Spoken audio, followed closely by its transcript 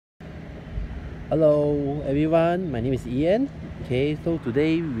Hello everyone, my name is Ian. Okay, so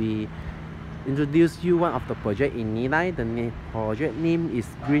today we introduce you one of the project in Nilai. The project name is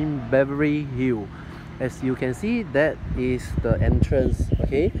Bevely Hill. As you can see, that is the entrance.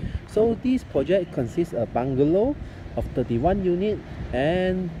 Okay, so this project consists of bungalow of 31 unit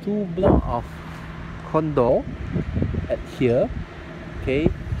and 2 block of condo at here. Okay,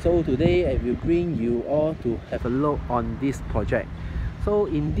 so today I will bring you all to have a look on this project.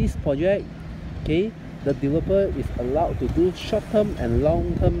 So in this project, okay, the developer is allowed to do short-term and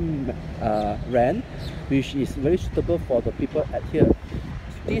long-term rent, which is very suitable for the people at here.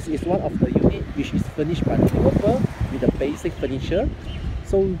 This is one of the unit which is furnished by the developer with the basic furniture.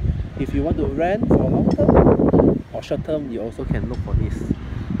 So if you want to rent for long-term or short-term, you also can look for this.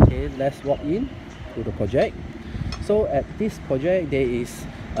 Okay, let's walk in to the project. So at this project, there is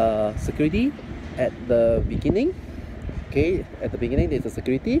security at the beginning. Okay, at the beginning there's a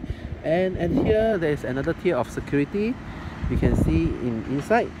security, and here there's another tier of security you can see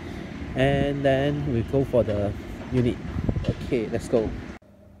inside, and then we go for the unit. Okay, let's go.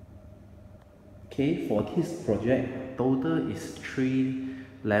 Okay, for this project, total is 3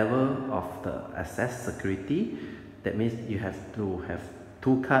 level of the access security. That means you have to have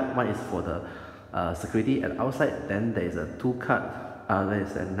 2 card. One is for the security at outside, then there is a 2 card. There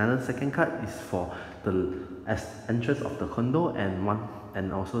is another second card is for the entrance of the condo,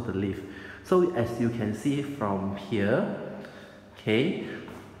 and also the lift. So as you can see from here, okay,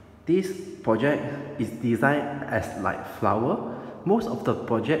 this project is designed as like flower. Most of the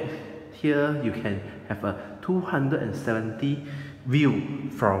project here you can have a 270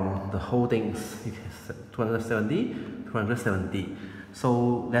 view from the whole things. 270.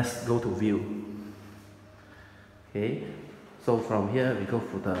 So let's go to view. Okay, so from here we go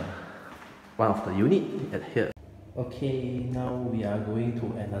for the one of the unit at here. Okay, now we are going to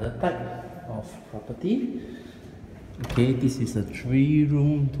another type of property. Okay, this is a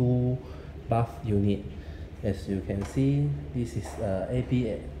 3-room 2 bath unit. As you can see, this is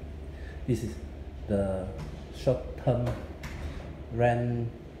APA. This is the short-term rent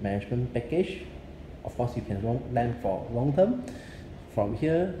management package. Of course, you can rent for long-term. From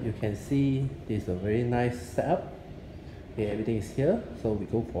here, you can see this is a very nice setup. Okay, everything is here, so we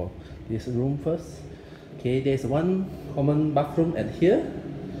go for this room first. Okay, there's one common bathroom at here.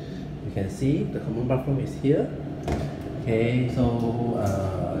 You can see the common bathroom is here. Okay, so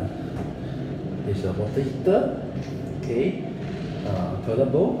there's a water heater. Okay,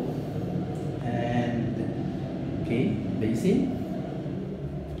 toilet bowl, and okay, basin.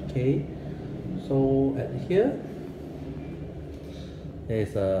 Okay, so at here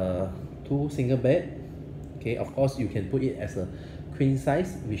there's a 2 single bed. Okay, of course you can put it as a queen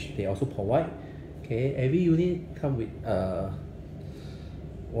size, which they also provide. Okay, every unit come with a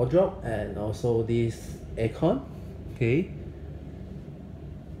wardrobe and also this aircon. Okay,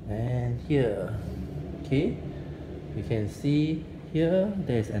 and here, okay, you can see here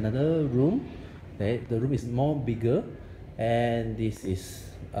there's another room. The room is more bigger, and this is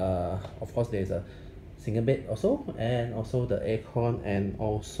of course there's a single bed also, and also the aircon, and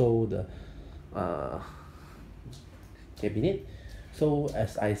also the cabinet. So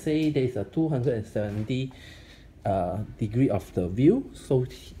as I say, there is a 270 degree of the view. So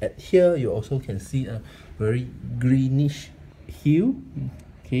at here you also can see a very greenish hue.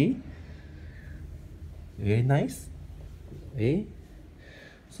 Okay, very nice. Okay,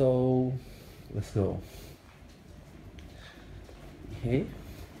 so let's go. Okay,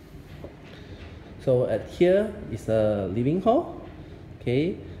 so at here is a living hall.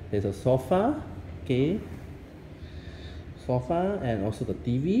 Okay, there's a sofa. Okay, and also the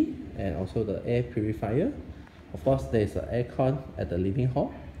TV, and also the air purifier. Of course, there's an aircon at the living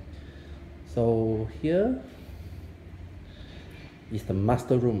hall. So here is the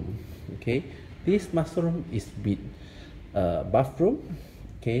master room. Okay, this master room is with bathroom.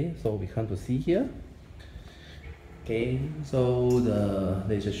 Okay, so we come to see here. Okay, so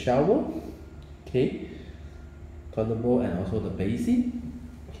there's a shower. Okay, toilet bowl, and also the basin.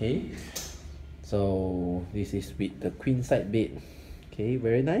 Okay, so this is with the queen side bed. Okay,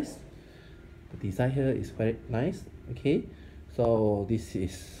 very nice. The design here is very nice. Okay, so this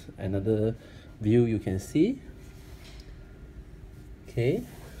is another view you can see. Okay,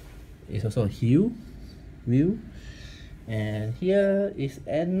 it's also a view, and here is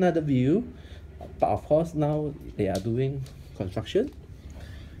another view, but of course now they are doing construction.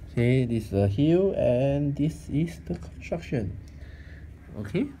 Okay, this is a hill, and this is the construction.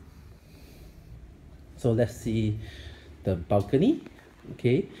 Okay, so let's see the balcony.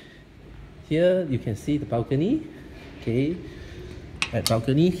 Okay, here you can see the balcony. Okay, at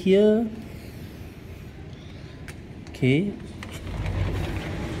balcony here Okay,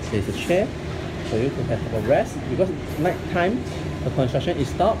 there's a chair for you to have a rest, because night time the construction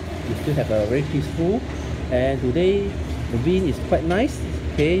is stopped. You still have a very peaceful, and today the wind is quite nice.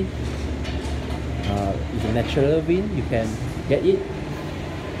 Okay, it's a natural wind, you can get it.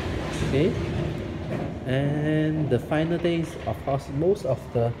 Okay, and the final thing is, of course, most of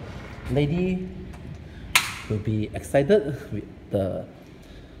the lady will be excited with the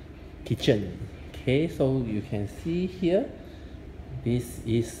kitchen. Okay, so you can see here, this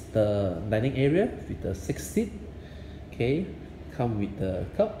is the dining area with the 6 seats. Okay, come with the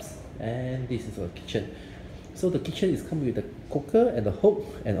cups, and this is a kitchen. So the kitchen is come with the cooker and the hob,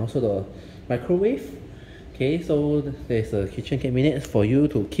 and also the microwave. Okay, so there's a kitchen cabinet for you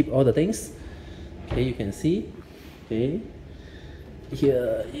to keep all the things. Okay, you can see. Okay,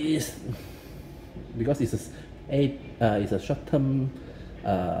 here is, because it's a short-term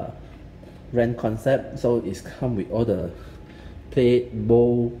rent concept, so it's come with all the plate,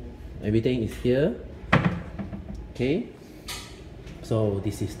 bowl, everything is here. Okay, so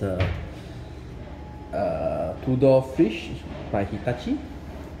this is the 2-door fridge by Hitachi.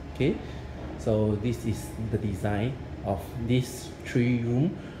 Okay, so this is the design of this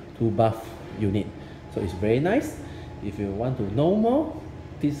 3-room 2-bath unit. So it's very nice. If you want to know more,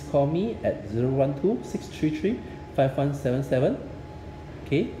 please call me at 012-633-5177.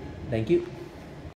 Okay, thank you.